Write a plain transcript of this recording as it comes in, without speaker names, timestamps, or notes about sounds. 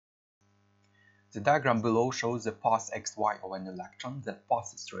The diagram below shows the path xy of an electron that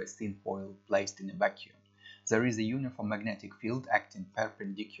passes through a thin foil placed in a vacuum. There is a uniform magnetic field acting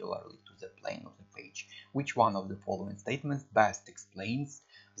perpendicularly to the plane of the page. Which one of the following statements best explains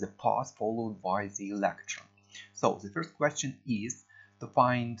the path followed by the electron? So the first question is to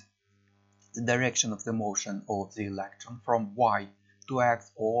find the direction of the motion of the electron from y to x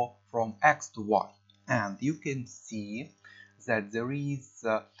or from x to y. And you can see that there is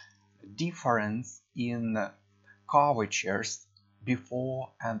a difference in curvatures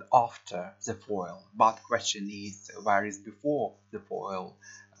before and after the foil. But question is, where is before the foil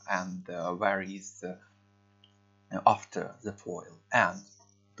and where is after the foil? And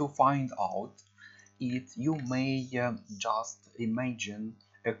to find out it, you may just imagine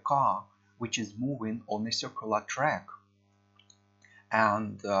a car which is moving on a circular track,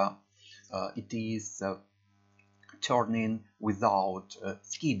 and it is turning without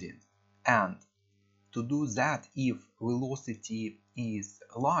skidding. And to do that, if velocity is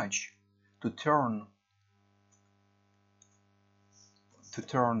large, to turn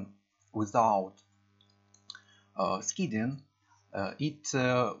without skidding, it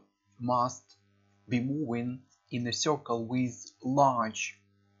must be moving in a circle with large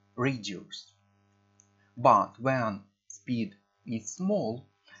radius. But when speed is small,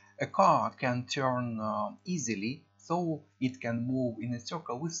 a car can turn easily, so it can move in a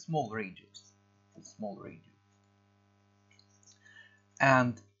circle with small radius.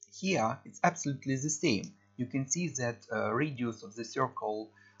 And here it's absolutely the same. You can see that radius of the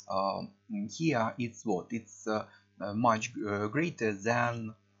circle here is what? It's much greater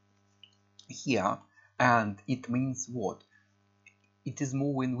than here, and it means what? It is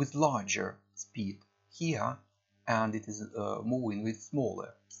moving with larger speed here, and it is moving with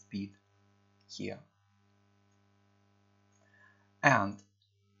smaller speed here. And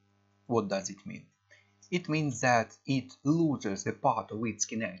what does it mean? It means that it loses a part of its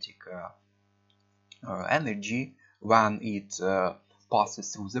kinetic energy when it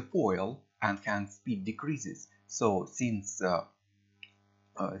passes through the foil, and hence speed decreases. So since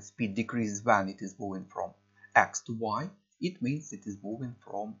speed decreases when it is moving from x to y, it means it is moving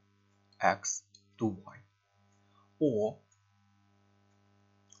from x to y. Or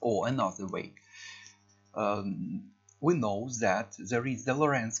another way, we know that there is the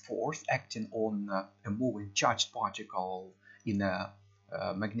Lorentz force acting on a moving charged particle in a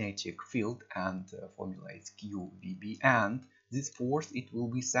magnetic field, and formula is QVB, and this force, it will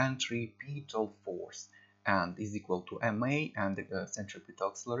be centripetal force and is equal to ma, and the centripetal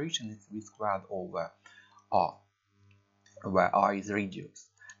acceleration is v squared over r, where r is radius.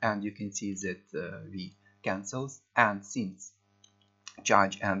 And you can see that v cancels, and since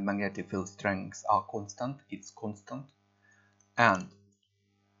charge and magnetic field strengths are constant, it's constant. And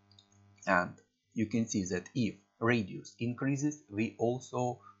you can see that if radius increases, v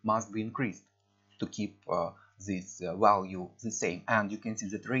also must be increased to keep this value the same. And you can see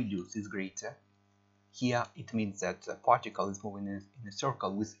that radius is greater. Here it means that a particle is moving in a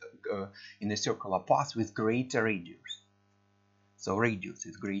circle with in a circular path with greater radius. So radius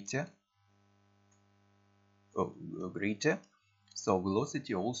is greater. So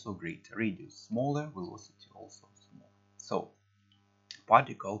velocity also greater. Radius smaller, velocity also smaller. So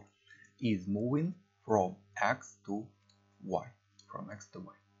particle is moving from x to y,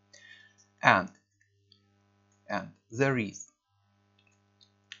 and there is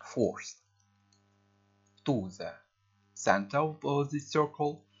force to the center of this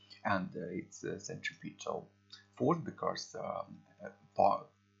circle, and it's a centripetal force because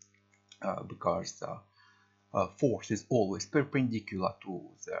force is always perpendicular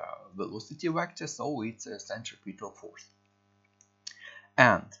to the velocity vector, so it's a centripetal force.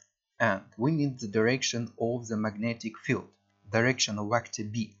 And we need the direction of the magnetic field, direction of vector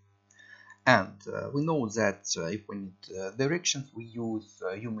B. And we know that if we need directions, we use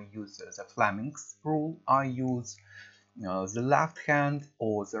you may use the Fleming's rule. I use the left hand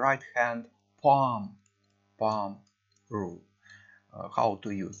or the right hand palm rule. How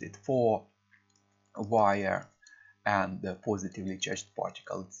to use it? For wire and positively charged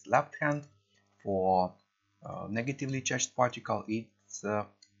particle, it's left hand. For negatively charged particle, it's the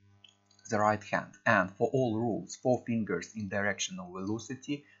right hand. And for all rules, 4 fingers in direction of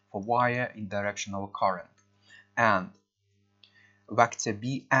velocity, for wire in direction of current. And vector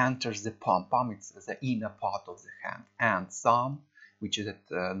B enters the palm. Palm is the inner part of the hand, and thumb, which is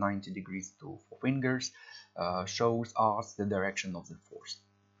at 90 degrees to 4 fingers, shows us the direction of the force.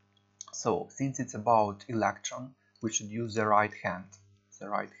 So since it's about electron, we should use the right hand.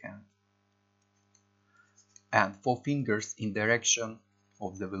 And 4 fingers in direction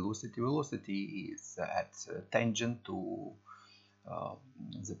of the velocity. Velocity is at tangent to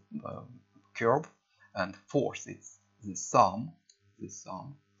the curve, and force is the sum,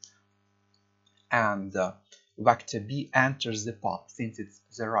 and vector b enters the palm. Since it's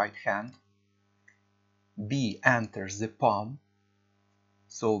the right hand, b enters the palm,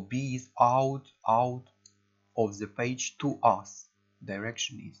 so b is out of the page to us.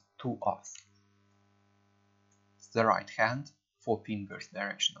 Direction is to us. It's the right hand, 4 fingers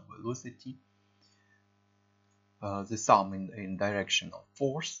direction of velocity, the sum in direction of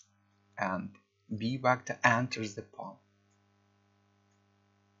force, and b vector enters the palm.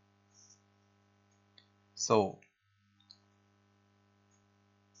 So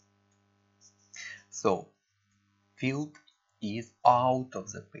field is out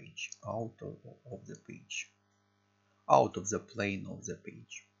of the page, out of the plane of the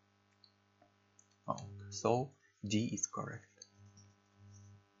page. Out. So D is correct.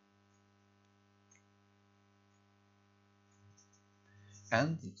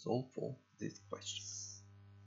 And that's all for this question.